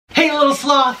Hey little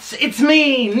sloths, it's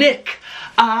me, Nick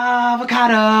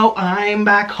Avocado. I'm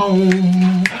back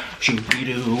home.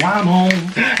 Shoopy-doo, I'm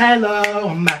home. Hello,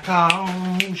 I'm back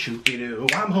home. Shoopy-doo,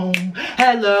 I'm home.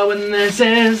 Hello, and this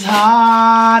is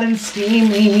hot and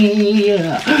steamy,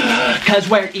 'cause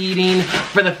we're eating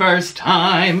for the first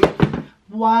time.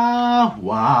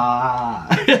 Wawa.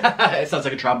 It sounds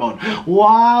like a trombone.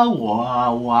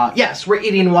 Wawa. Yes, we're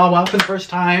eating Wawa for the first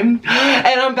time.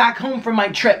 And I'm back home from my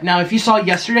trip. Now, if you saw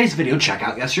yesterday's video, check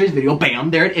out yesterday's video.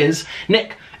 Bam, there it is.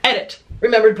 Nick, edit.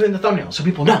 Remember to put in the thumbnail so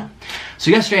people know.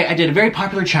 So yesterday, I did a very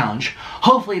popular challenge.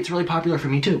 Hopefully, it's really popular for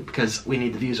me too, because we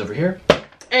need the views over here.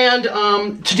 And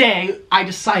today, I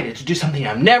decided to do something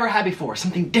I've never had before.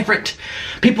 Something different.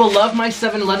 People love my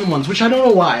 7-Eleven ones, which I don't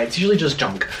know why. It's usually just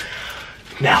junk.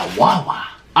 Now, Wawa.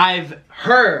 I've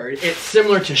heard it's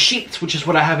similar to Sheetz, which is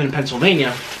what I have in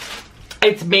Pennsylvania.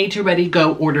 It's made to ready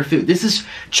go order food. This is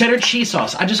cheddar cheese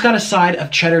sauce. I just got a side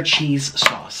of cheddar cheese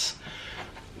sauce.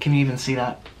 Can you even see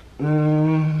that?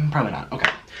 Probably not. Okay.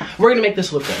 We're gonna make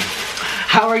this look good.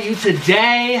 How are you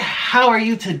today? How are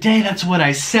you today? That's what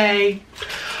I say.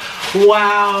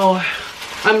 Wow.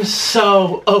 I'm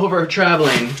so over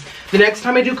traveling. The next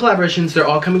time I do collaborations, they're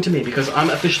all coming to me because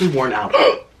I'm officially worn out.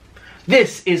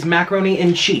 This is macaroni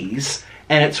and cheese,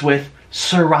 and it's with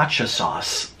sriracha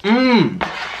sauce.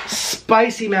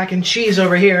 Spicy mac and cheese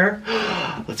over here.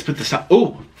 Let's put this up.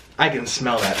 Ooh, I can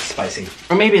smell that spicy.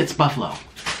 Or maybe it's buffalo.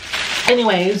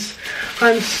 Anyways,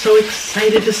 I'm so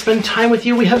excited to spend time with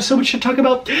you. We have so much to talk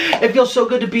about. It feels so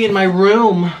good to be in my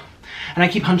room. And I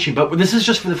keep hunching, but this is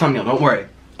just for the thumbnail. Don't worry.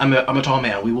 I'm a tall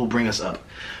man. We will bring us up.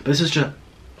 But this is just...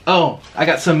 Oh, I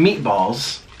got some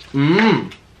meatballs.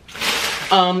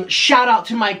 Shout out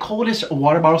to my coldest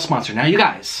water bottle sponsor. Now you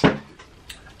guys,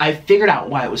 I figured out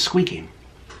why it was squeaking.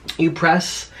 You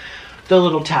press the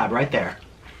little tab right there.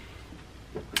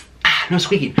 No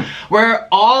squeaking. We're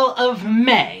all of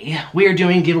May, we are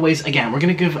doing giveaways again. We're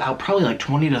gonna give out probably like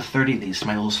 20 to 30 of these to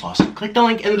my little sloths. So click the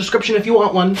link in the description if you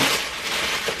want one.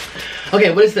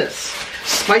 Okay, what is this?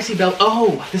 Spicy bell.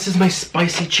 Oh, this is my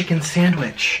spicy chicken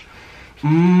sandwich.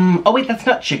 Oh wait, that's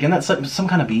not chicken. That's some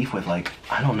kind of beef with like,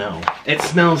 I don't know. It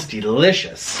smells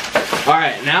delicious. All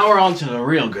right, now we're on to the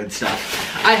real good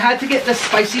stuff. I had to get the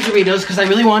spicy Doritos because I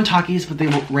really wanted takis, but they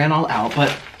ran all out.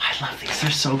 But I love these,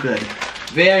 they're so good.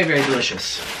 Very, very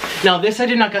delicious. Now this I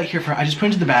did not get here for, I just put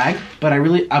into the bag, but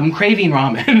I'm craving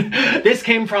ramen. This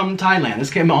came from Thailand.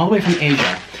 This came all the way from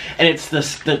Asia. And it's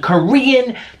the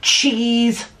Korean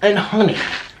cheese and honey.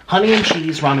 Honey and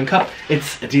cheese ramen cup.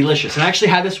 It's delicious. And I actually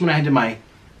had this when I did my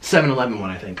 7-Eleven one,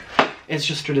 I think. It's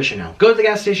just tradition now. Go to the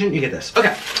gas station, you get this.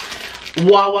 Okay.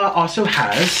 Wawa also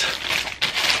has,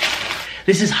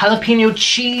 this is jalapeno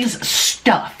cheese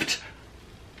stuffed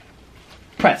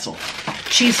pretzel.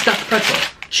 Cheese stuffed pretzel.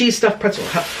 Cheese stuffed pretzel.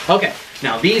 Okay.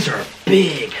 Now these are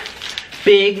big,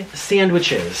 big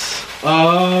sandwiches.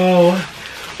 Oh.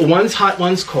 One's hot,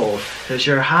 one's cold. Because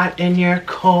you're hot and you're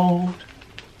cold.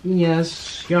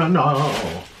 Yes, you know.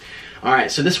 All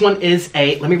right, so this one is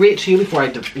a, let me read it to you before I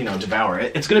devour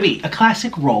it. It's gonna be a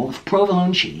classic roll with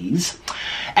provolone cheese,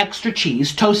 extra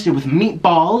cheese toasted with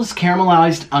meatballs,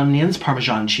 caramelized onions,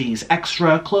 Parmesan cheese,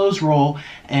 extra closed roll,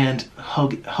 and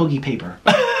hoagie paper.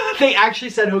 They actually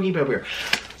said hoagie paper.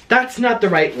 That's not the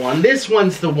right one. This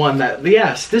one's the one that,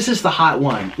 yes, this is the hot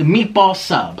one. The meatball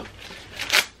sub.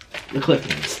 The Cliff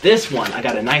Notes. This one, I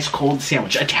got a nice cold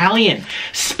sandwich. Italian.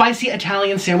 Spicy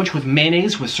Italian sandwich with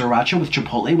mayonnaise, with sriracha, with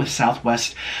chipotle, with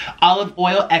Southwest olive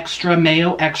oil, extra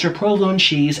mayo, extra provolone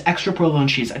cheese,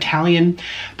 Italian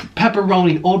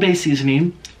pepperoni, Old Bay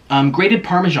seasoning, grated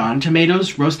Parmesan,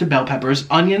 tomatoes, roasted bell peppers,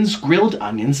 onions, grilled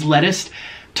onions, lettuce,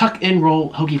 tuck-in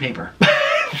roll, hoagie paper.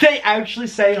 They actually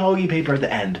say hoagie paper at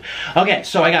the end. Okay,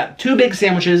 so I got 2 big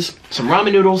sandwiches, some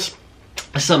ramen noodles,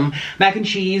 some mac and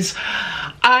cheese.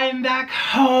 I'm back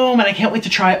home and I can't wait to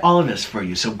try all of this for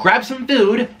you. So grab some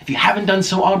food if you haven't done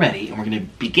so already, and we're gonna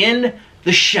begin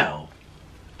the show.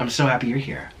 I'm so happy you're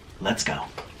here. Let's go.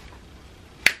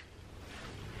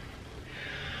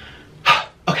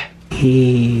 Okay.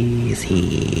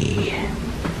 Easy.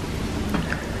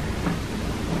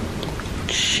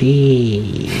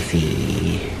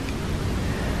 Cheesy.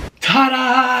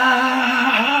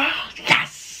 Ta-da!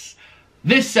 Yes!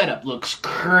 This setup looks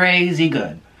crazy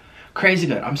good. Crazy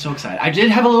good. I'm so excited. I did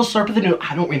have a little slurp of the noodle.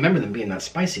 I don't remember them being that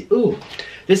spicy. Ooh.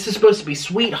 This is supposed to be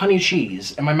sweet honey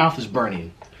cheese, and my mouth is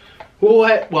burning.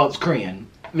 What? Well, it's Korean.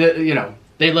 You know,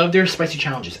 they love their spicy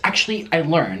challenges. Actually, I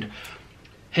learned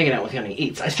hanging out with Yoni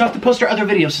Eats. I still have to post our other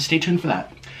videos, so stay tuned for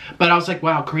that. But I was like,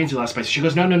 wow, Koreans do a lot of spice. She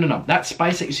goes, no, no, no, no. That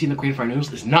spice that you see in the Korean fried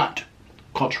noodles is not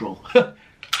cultural.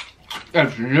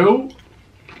 That's new.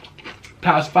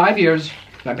 past 5 years,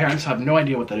 my parents have no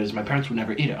idea what that is. My parents would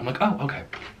never eat it. I'm like, oh, okay.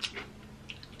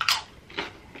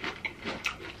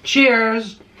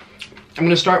 Cheers. I'm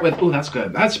gonna start with, oh, that's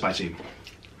good. That's spicy.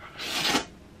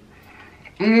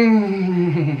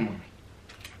 Mmm.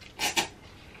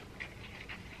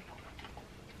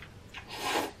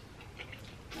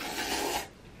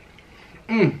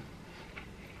 Mmm.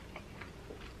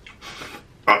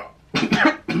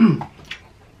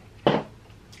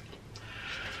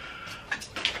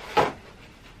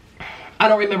 I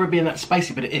don't remember being that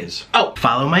spicy, but it is. Oh,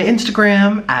 follow my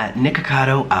Instagram at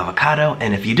Nikocado Avocado,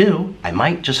 and if you do, I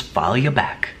might just follow you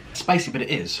back. Spicy, but it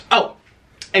is. Oh,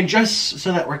 and just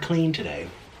so that we're clean today,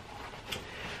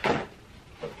 I'm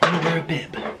gonna wear a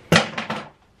bib.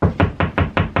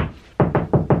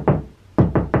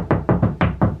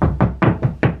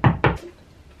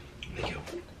 Thank you.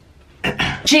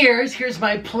 Cheers, here's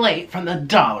my plate from the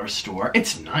dollar store.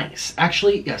 It's nice.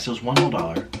 Actually, yes, it was $1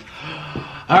 whole.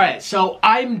 All right, so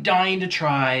I'm dying to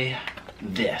try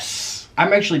this.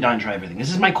 I'm actually dying to try everything.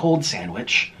 This is my cold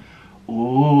sandwich.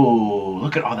 Ooh,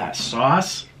 look at all that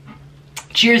sauce.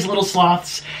 Cheers, little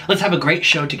sloths. Let's have a great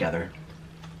show together.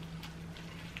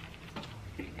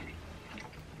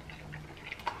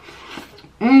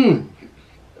 Mmm.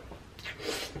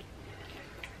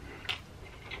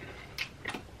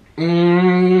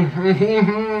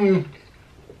 Mmm.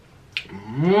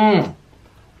 Mmm.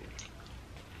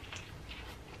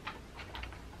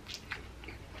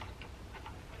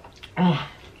 Oh.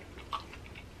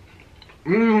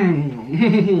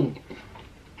 Mmm.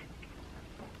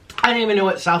 I didn't even know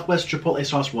what Southwest Chipotle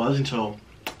sauce was until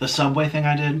the Subway thing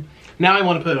I did. Now I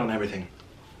want to put it on everything.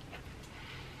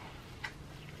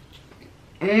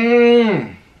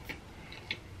 Mmm.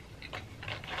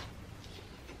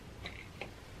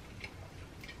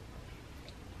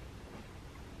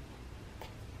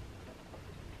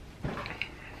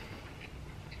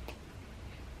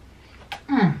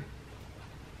 Mmm.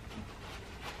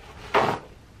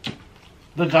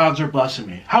 The gods are blessing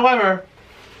me. However,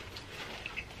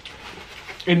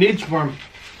 it needs more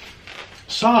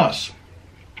sauce.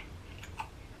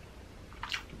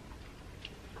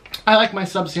 I like my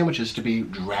sub sandwiches to be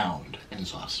drowned in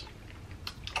sauce.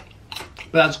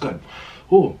 But that's good.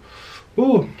 Ooh,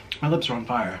 ooh, my lips are on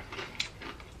fire.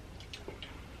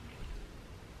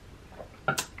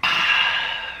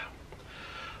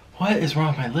 What is wrong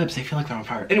with my lips? They feel like they're on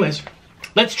fire. Anyways,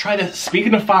 let's try this.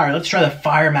 Speaking of fire, let's try the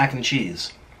fire mac and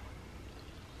cheese.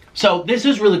 So this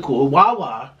is really cool.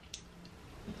 Wawa,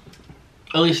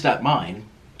 at least at mine,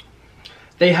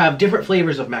 they have different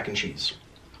flavors of mac and cheese.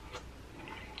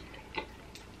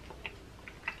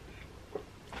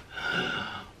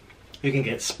 You can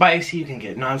get spicy, you can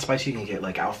get non-spicy, you can get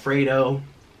like Alfredo.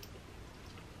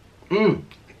 Mmm.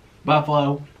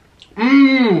 Buffalo.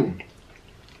 Mmm.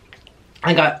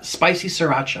 I got spicy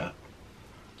sriracha.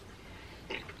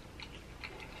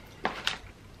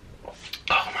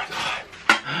 Oh my god.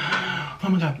 Oh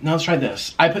my god. Now let's try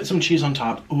this. I put some cheese on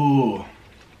top. Ooh.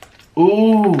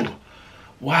 Ooh.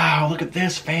 Wow, look at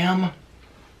this, fam.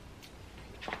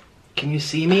 Can you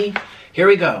see me? Here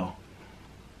we go.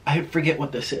 I forget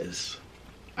what this is.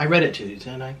 I read it to you,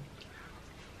 didn't I?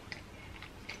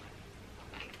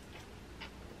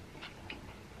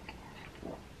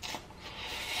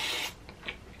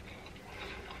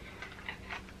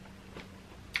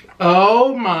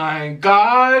 Oh my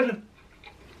god.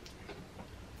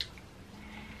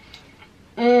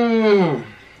 Mmm.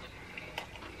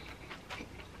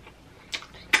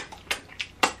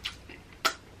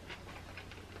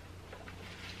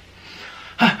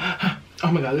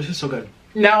 Oh my god, this is so good.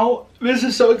 Now, this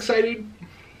is so exciting.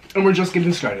 And we're just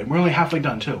getting started. We're only halfway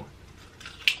done too.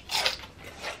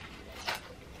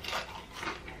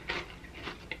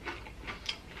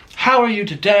 How are you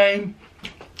today?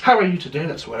 How are you today?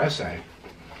 That's what I say.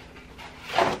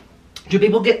 Do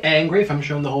people get angry if I'm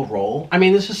showing the whole roll? I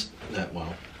mean, this is,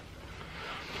 well.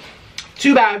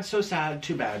 Too bad, so sad,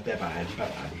 too bad, bye-bye,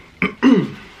 bye-bye.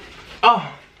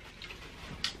 Oh.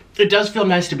 It does feel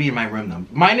nice to be in my room though.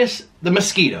 Minus the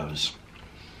mosquitoes.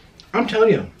 I'm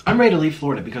telling you, I'm ready to leave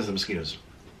Florida because of the mosquitoes.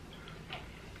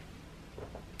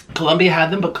 Colombia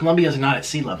had them, but Colombia is not at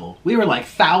sea level. We were like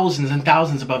thousands and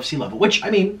thousands above sea level, which,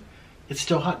 I mean, it's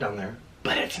still hot down there,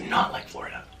 but it's not like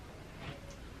Florida.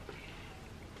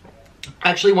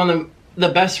 Actually, one of the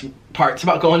best parts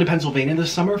about going to Pennsylvania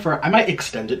this summer, I might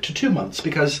extend it to 2 months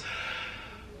because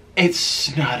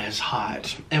it's not as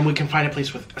hot and we can find a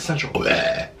place with essential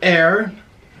air.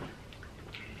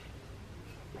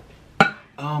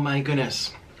 Oh my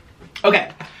goodness.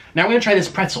 Okay, now we're gonna try this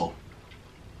pretzel.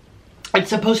 It's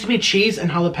supposed to be cheese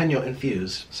and jalapeno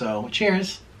infused, so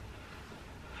cheers.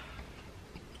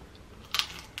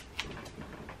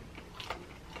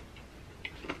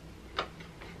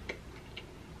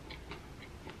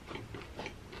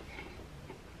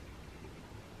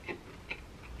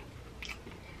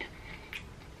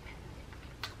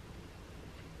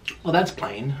 Well, that's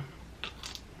plain.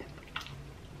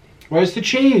 Where's the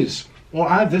cheese? Well,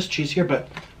 I have this cheese here, but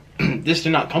this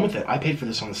did not come with it. I paid for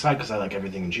this on the side because I like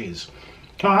everything in cheese.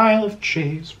 I love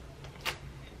cheese.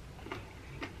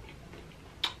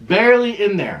 Barely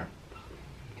in there.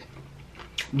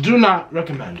 Do not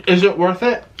recommend. Is it worth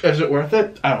it? Is it worth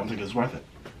it? I don't think it's worth it.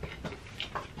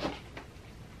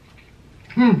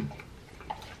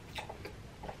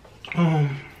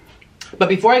 But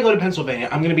before I go to Pennsylvania,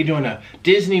 I'm going to be doing a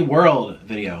Disney World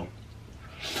video.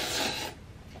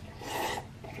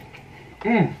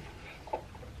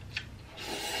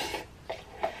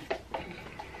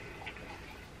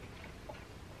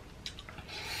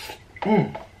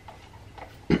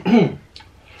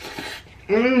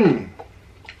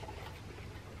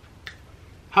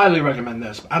 Highly recommend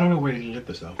this. I don't know where you can get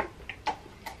this though.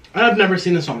 I've never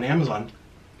seen this on Amazon.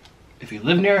 If you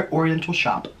live near Oriental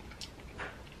Shop.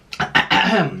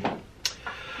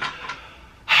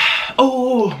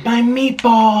 Oh, my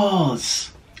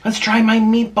meatballs. Let's try my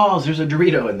meatballs. There's a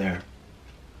Dorito in there.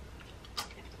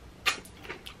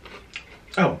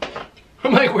 Oh,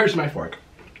 I'm like, where's my fork?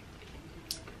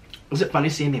 Was it funny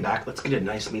seeing me back? Let's get a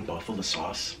nice meatball full of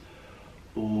sauce.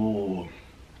 Ooh.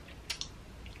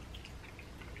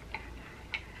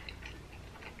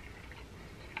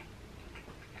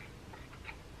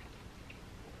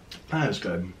 That is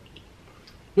good.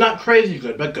 Not crazy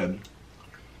good, but good.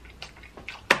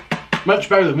 Much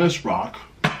better than this rock.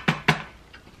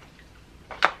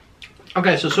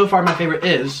 Okay, so far my favorite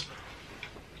is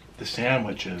the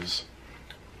sandwiches.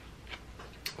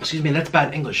 Excuse me, that's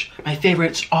bad English. My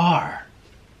favorites are...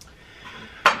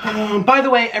 by the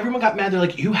way, everyone got mad. They're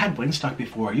like, you had Wingstop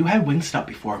before. You had Wingstop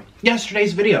before.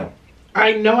 Yesterday's video.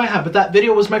 I know I have, but that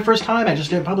video was my first time. I just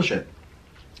didn't publish it.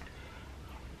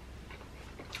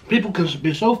 People can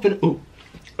be so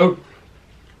oh,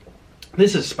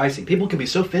 this is spicy. People can be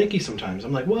so finicky sometimes.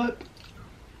 I'm like, what?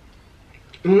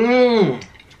 The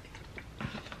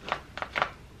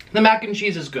mac and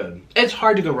cheese is good. It's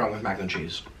hard to go wrong with mac and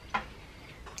cheese.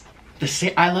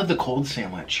 I love the cold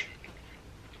sandwich.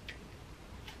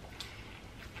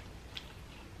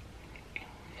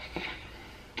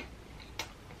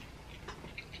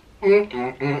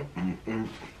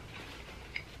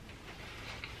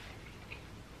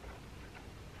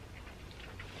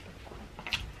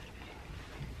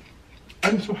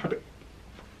 I'm so happy.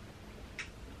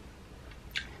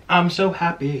 I'm so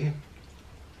happy.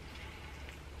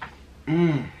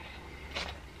 And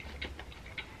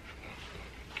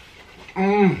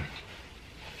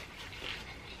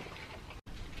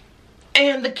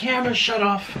the camera shut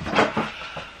off.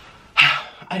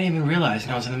 I didn't even realize,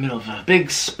 and I was in the middle of a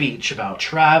big speech about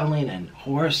traveling and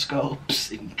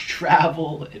horoscopes and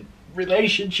travel and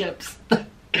relationships.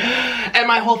 And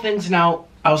my whole thing's now,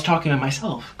 I was talking to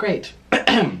myself. Great.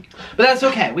 But that's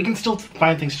okay. We can still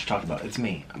find things to talk about. It's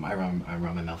me. I run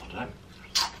my mouth all the time.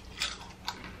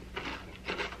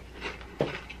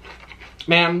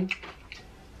 Man,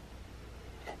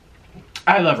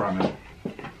 I love ramen.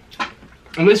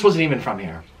 And this wasn't even from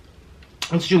here.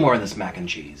 Let's do more of this mac and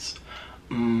cheese.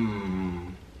 Oh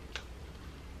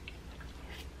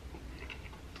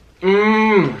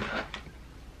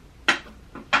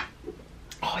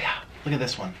yeah, look at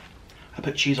this one. I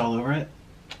put cheese all over it.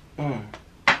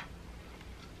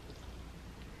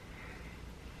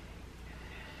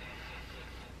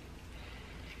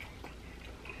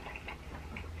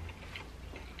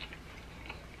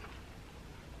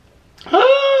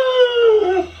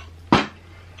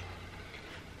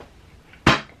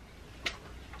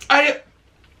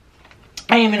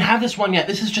 I didn't even have this one yet.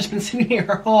 This has just been sitting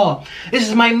here. Oh, this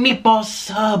is my meatball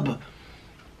sub.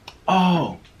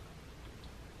 Oh.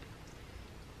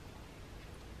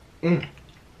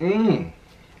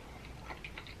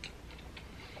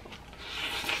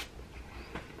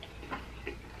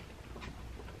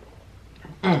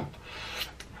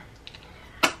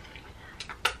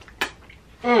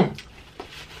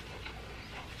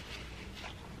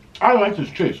 I like this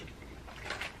cheese.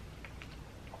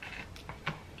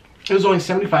 It was only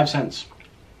 75 cents.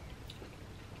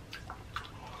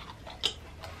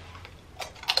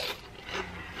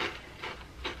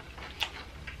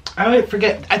 I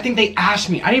forget. I think they asked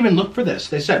me. I didn't even look for this.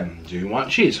 They said, do you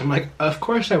want cheese? I'm like, of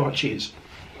course I want cheese.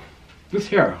 This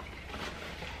here.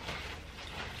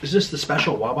 Is this the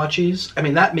special Wawa cheese? I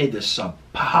mean, that made this sub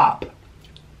pop.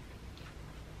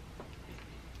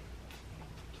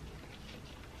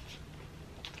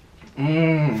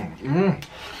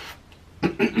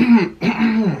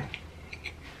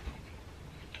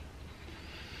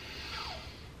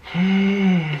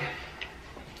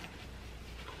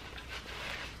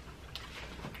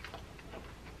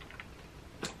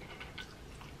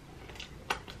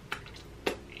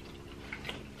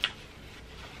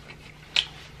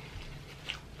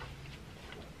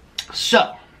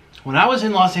 So, when I was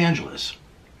in Los Angeles,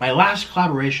 my last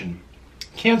collaboration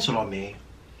canceled on me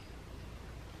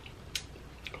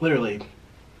literally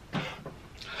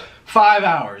 5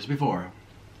 hours before.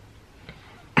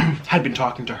 Had been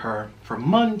talking to her for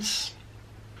months.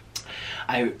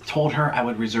 I told her I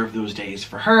would reserve those days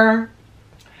for her.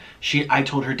 I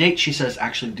told her dates. She says,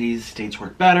 actually, these dates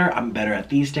work better. I'm better at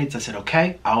these dates. I said,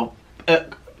 okay, I'll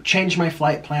change my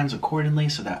flight plans accordingly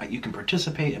so that you can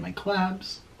participate in my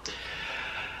collabs.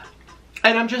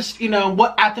 And I'm just, you know,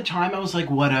 what at the time I was like,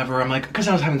 whatever. I'm like, because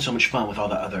I was having so much fun with all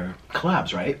the other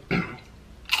collabs, right?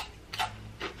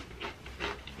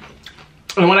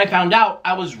 And when I found out,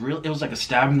 it was like a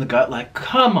stab in the gut, like,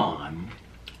 come on.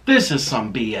 This is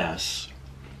some BS.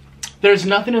 There's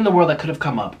nothing in the world that could have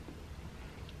come up.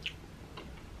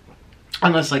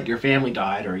 Unless, like, your family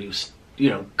died or you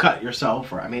know, cut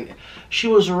yourself. Or, I mean, she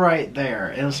was right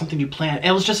there. It was something you planned.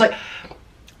 It was just like,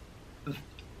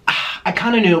 I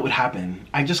kind of knew it would happen.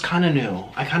 I just kind of knew.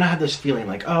 I kind of had this feeling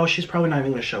like, oh, she's probably not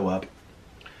even going to show up.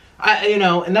 You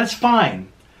know, and that's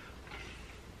fine.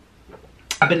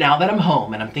 But now that I'm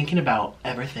home and I'm thinking about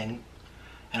everything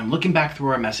and I'm looking back through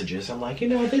our messages, I'm like, you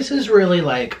know, this is really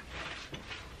like,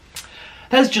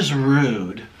 that's just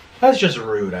rude. That's just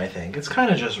rude, I think. It's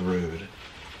kind of just rude.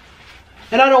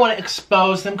 And I don't want to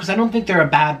expose them because I don't think they're a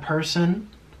bad person.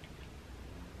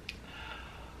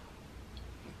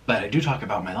 But I do talk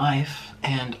about my life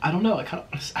and I don't know, I kind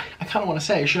of want to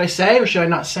say, should I say or should I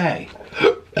not say?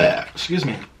 Excuse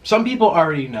me. Some people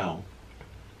already know.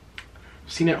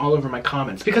 Seen it all over my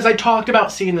comments because I talked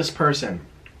about seeing this person.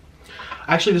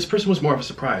 Actually, this person was more of a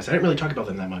surprise. I didn't really talk about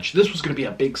them that much. This was going to be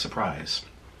a big surprise.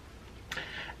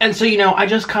 And so, you know, I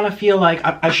just kind of feel like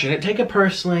I shouldn't take it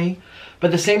personally, but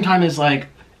at the same time is like,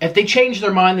 if they changed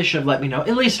their mind, they should have let me know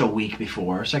at least a week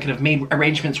before so I could have made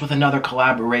arrangements with another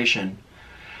collaboration.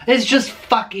 It's just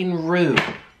fucking rude.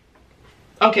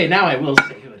 Okay, now I will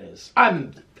say who it is.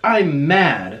 I'm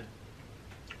mad.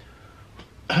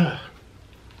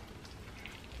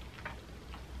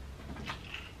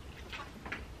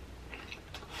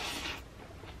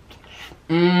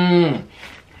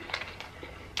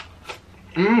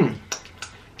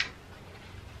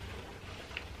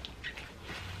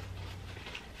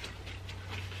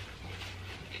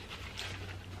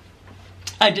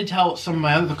 I did tell some of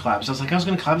my other collabs, I was like, I was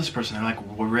going to collab this person. They're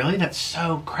like, well, really? That's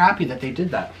so crappy that they did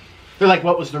that. They're like,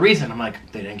 what was the reason? I'm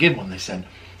like, they didn't give one. They said,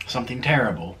 something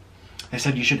terrible. They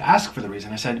said, you should ask for the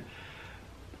reason. I said,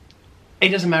 it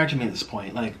doesn't matter to me at this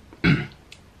point. Like,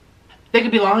 they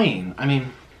could be lying. I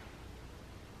mean,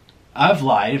 I've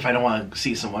lied if I don't want to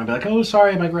see someone. I'd be like, oh,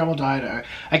 sorry, my grandma died. Or,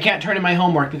 I can't turn in my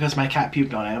homework because my cat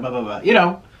puked on it, blah, blah, blah. You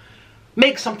know,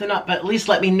 make something up, but at least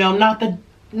let me know, not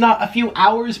a few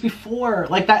hours before.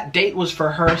 Like, that date was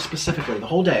for her specifically, the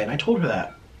whole day, and I told her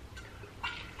that.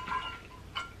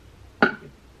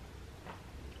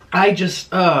 I just,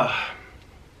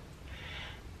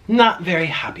 not very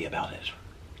happy about it.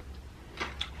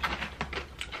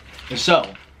 And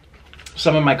so,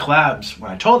 some of my collabs,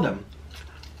 when I told them,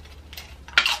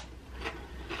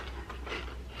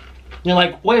 you're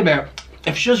like, wait a minute,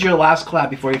 if she was your last collab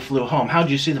before you flew home, how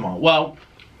did you see them all? Well,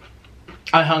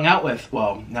 I hung out with,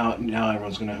 well, now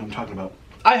everyone's gonna know who I'm talking about.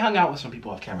 I hung out with some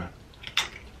people off camera.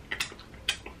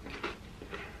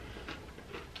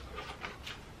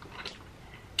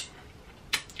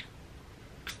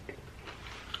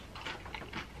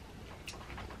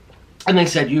 And they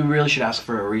said, you really should ask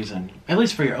for a reason, at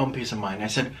least for your own peace of mind. I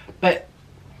said, but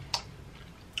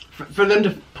for them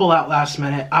to pull out last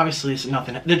minute, obviously it's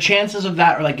nothing. The chances of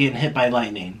that are like getting hit by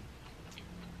lightning.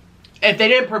 If they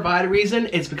didn't provide a reason,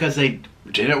 it's because they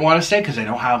didn't want to stay because they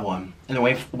don't have one. And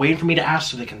they're waiting for me to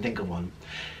ask so they can think of one.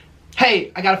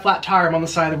 Hey, I got a flat tire, I'm on the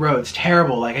side of the road. It's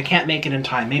terrible, like I can't make it in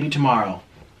time, maybe tomorrow.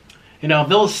 You know,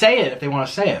 they'll say it if they want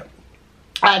to say it.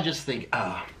 I just think,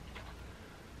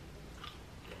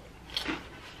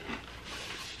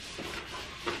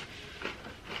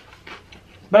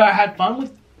 But I had fun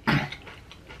with,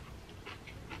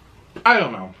 I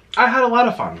don't know. I had a lot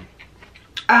of fun.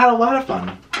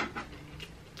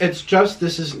 It's just,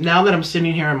 this is, now that I'm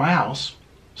sitting here in my house,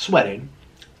 sweating,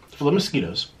 full of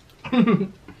mosquitoes,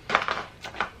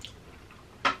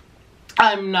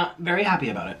 I'm not very happy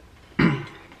about it.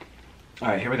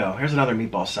 Alright, here we go. Here's another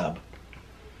meatball sub.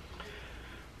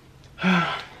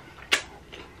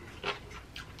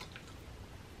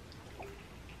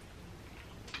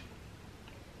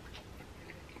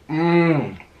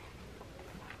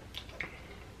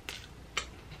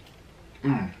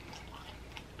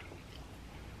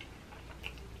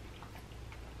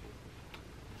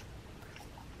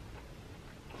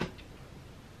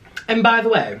 And by the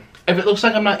way, If it looks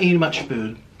like I'm not eating much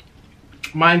food,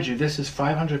 mind you, this is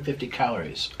 550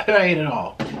 calories. And I ate it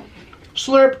all.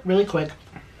 Slurp, really quick.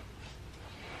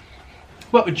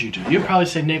 What would you do? You'd probably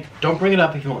say, Nick, don't bring it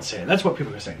up if you won't say it. That's what people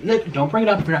are going to say. Nick, don't bring it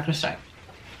up if you're not going to say it.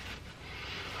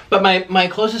 But my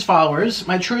closest followers,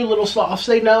 my true little sloths,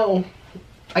 they know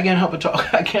I can't help but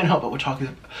talk. I can't help but talk.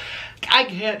 I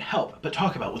can't help but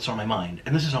talk about what's on my mind.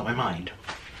 And this is on my mind.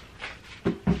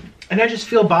 And I just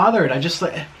feel bothered. I just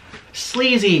like,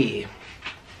 sleazy.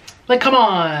 Like, come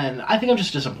on. I think I'm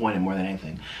just disappointed more than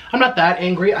anything. I'm not that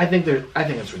angry. I think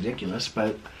it's ridiculous,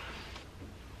 but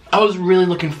I was really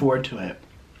looking forward to it.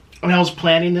 And I was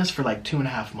planning this for like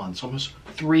 2.5 months, almost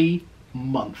 3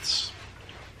 months.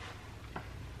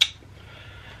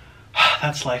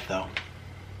 That's life, though.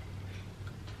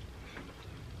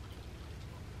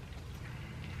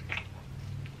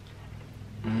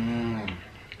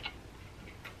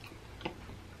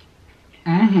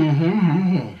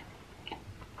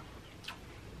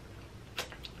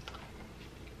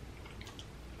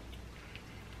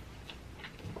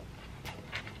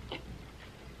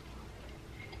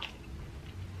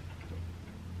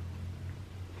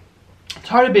 It's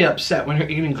hard to be upset when you're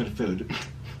eating good food.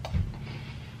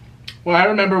 Well, I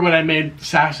remember when I made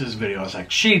Sass's video, I was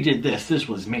like, she did this, this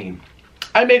was me.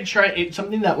 I made sure I ate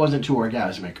something that wasn't too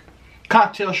orgasmic.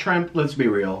 Cocktail shrimp, let's be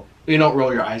real. You don't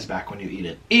roll your eyes back when you eat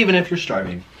it, even if you're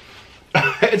starving.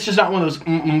 It's just not one of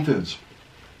those foods.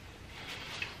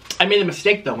 I made a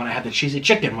mistake though when I had the cheesy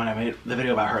chicken when I made the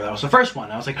video about her. That was the first one.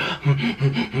 I was like,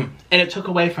 and it took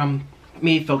away from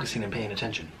me focusing and paying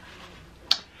attention.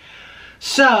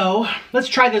 So, let's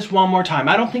try this one more time.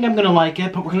 I don't think I'm gonna like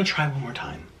it, but we're gonna try one more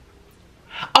time.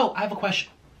 Oh, I have a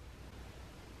question.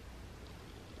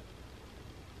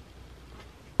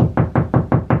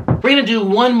 We're gonna do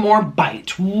one more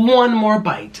bite,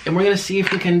 and we're gonna see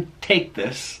if we can take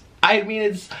this. I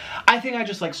mean, I think I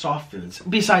just like soft foods,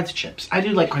 besides chips. I do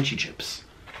like crunchy chips.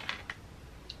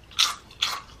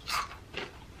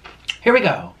 Here we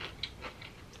go.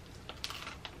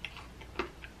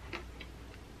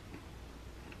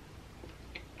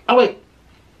 Oh wait,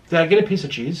 did I get a piece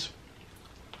of cheese?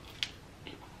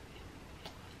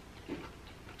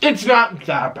 It's not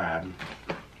that bad.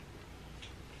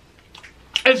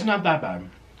 It's not that bad.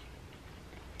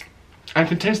 I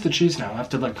can taste the cheese now. I have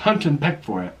to like hunt and peck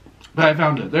for it. But I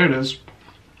found it. There it is.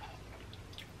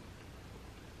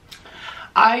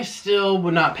 I still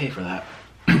would not pay for that.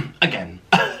 Again.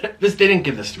 They didn't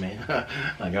give this to me.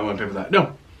 Like, I wouldn't pay for that.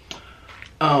 No.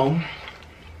 Oh,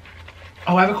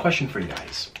 I have a question for you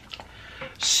guys.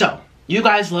 So, you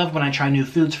guys love when I try new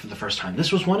foods for the first time.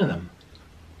 This was one of them.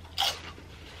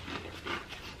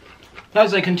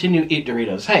 As I continue to eat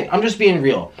Doritos. Hey, I'm just being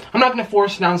real. I'm not going to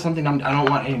force down something I don't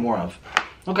want any more of.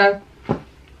 Okay?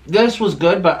 This was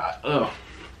good, but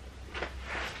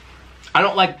I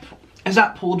don't like... Is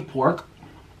that pulled pork?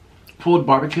 Pulled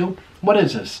barbecue? What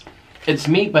is this? It's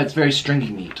meat, but it's very stringy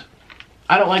meat.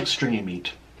 I don't like stringy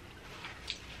meat.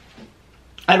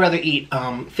 I'd rather eat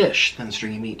fish than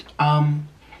stringy meat.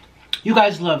 You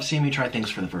guys love seeing me try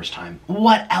things for the first time.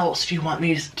 What else do you want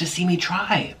me to see me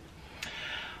try?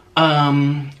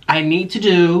 I need to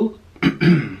do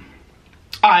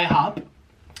IHOP.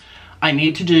 I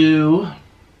need to do,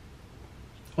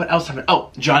 what else have I,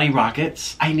 oh, Johnny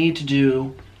Rockets. I need to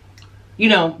do, you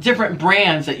know, different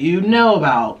brands that you know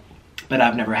about, but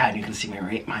I've never had. You can see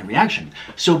my reaction.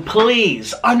 So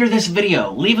please, under this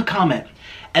video, leave a comment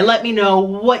and let me know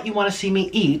what you want to see me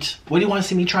eat. What do you want to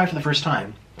see me try for the first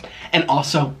time? And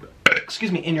also,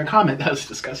 excuse me, in your comment, that was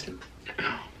disgusting.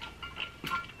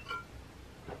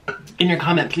 In your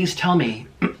comment, please tell me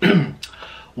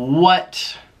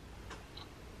what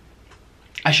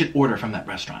I should order from that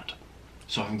restaurant.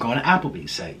 So if I'm going to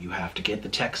Applebee's, say, you have to get the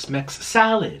Tex-Mex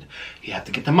salad, you have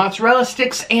to get the mozzarella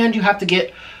sticks, and you have to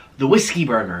get the whiskey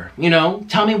burger. You know,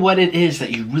 tell me what it is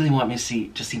that you really want me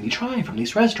to see me try from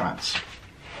these restaurants.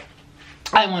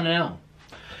 I want to know.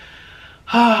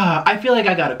 I feel like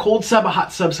I got a cold sub, a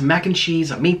hot sub, some mac and cheese,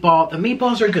 a meatball. The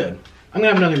meatballs are good. I'm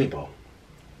going to have another meatball.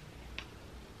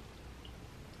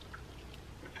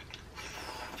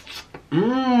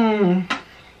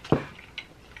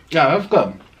 Yeah, that's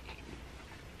good.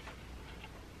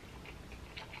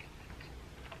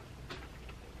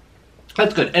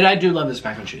 That's good. And I do love this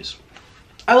mac and cheese.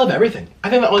 I love everything. I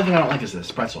think the only thing I don't like is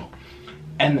this pretzel.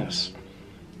 And this.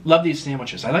 Love these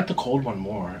sandwiches. I like the cold one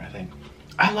more, I think.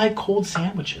 I like cold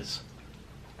sandwiches.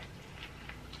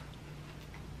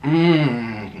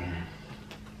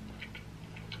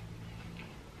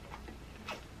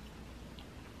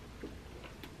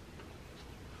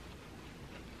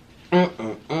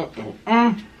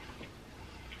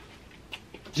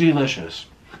 delicious.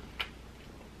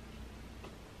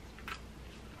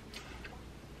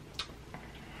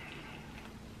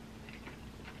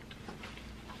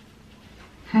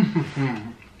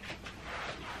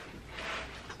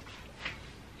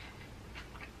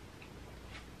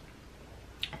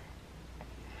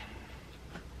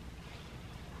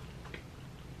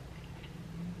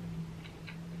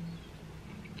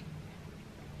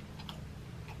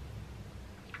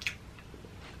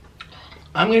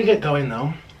 I'm gonna get going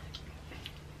though.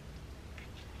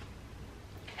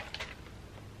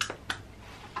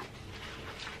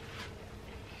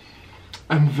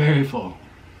 I'm very full.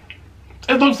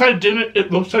 It looks like I didn't.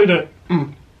 It looks like it.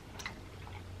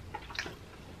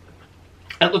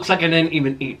 It looks like I didn't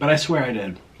even eat, but I swear I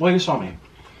did. Well, you saw me.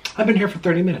 I've been here for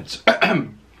 30 minutes.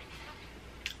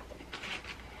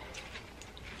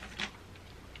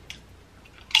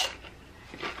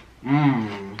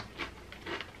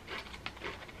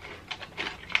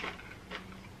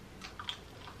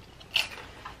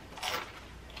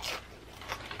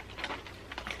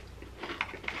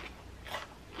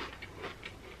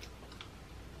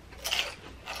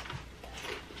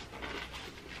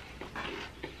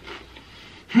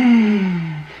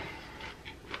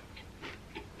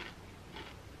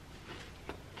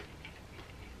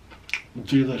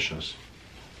 Delicious.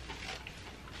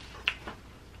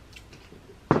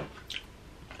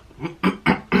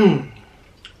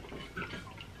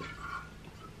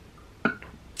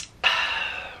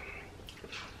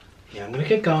 Yeah, I'm gonna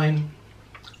get going.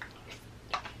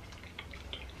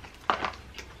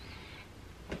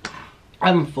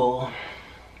 I'm full.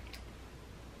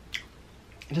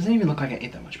 It doesn't even look like I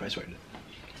ate that much, but I swear I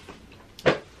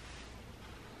did.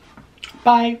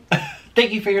 Bye.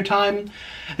 Thank you for your time.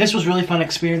 This was really fun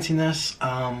experiencing this.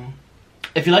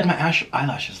 If you like my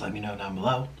eyelashes, let me know down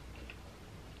below.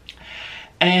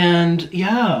 And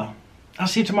yeah, I'll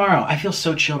see you tomorrow. I feel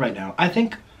so chill right now. I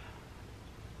think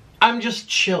I'm just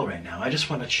chill right now. I just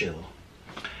want to chill.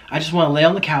 I just want to lay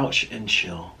on the couch and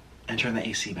chill and turn the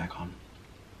AC back on.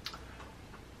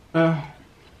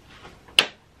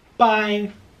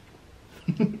 Bye.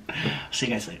 See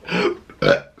you guys later.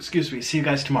 Excuse me. See you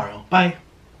guys tomorrow. Bye.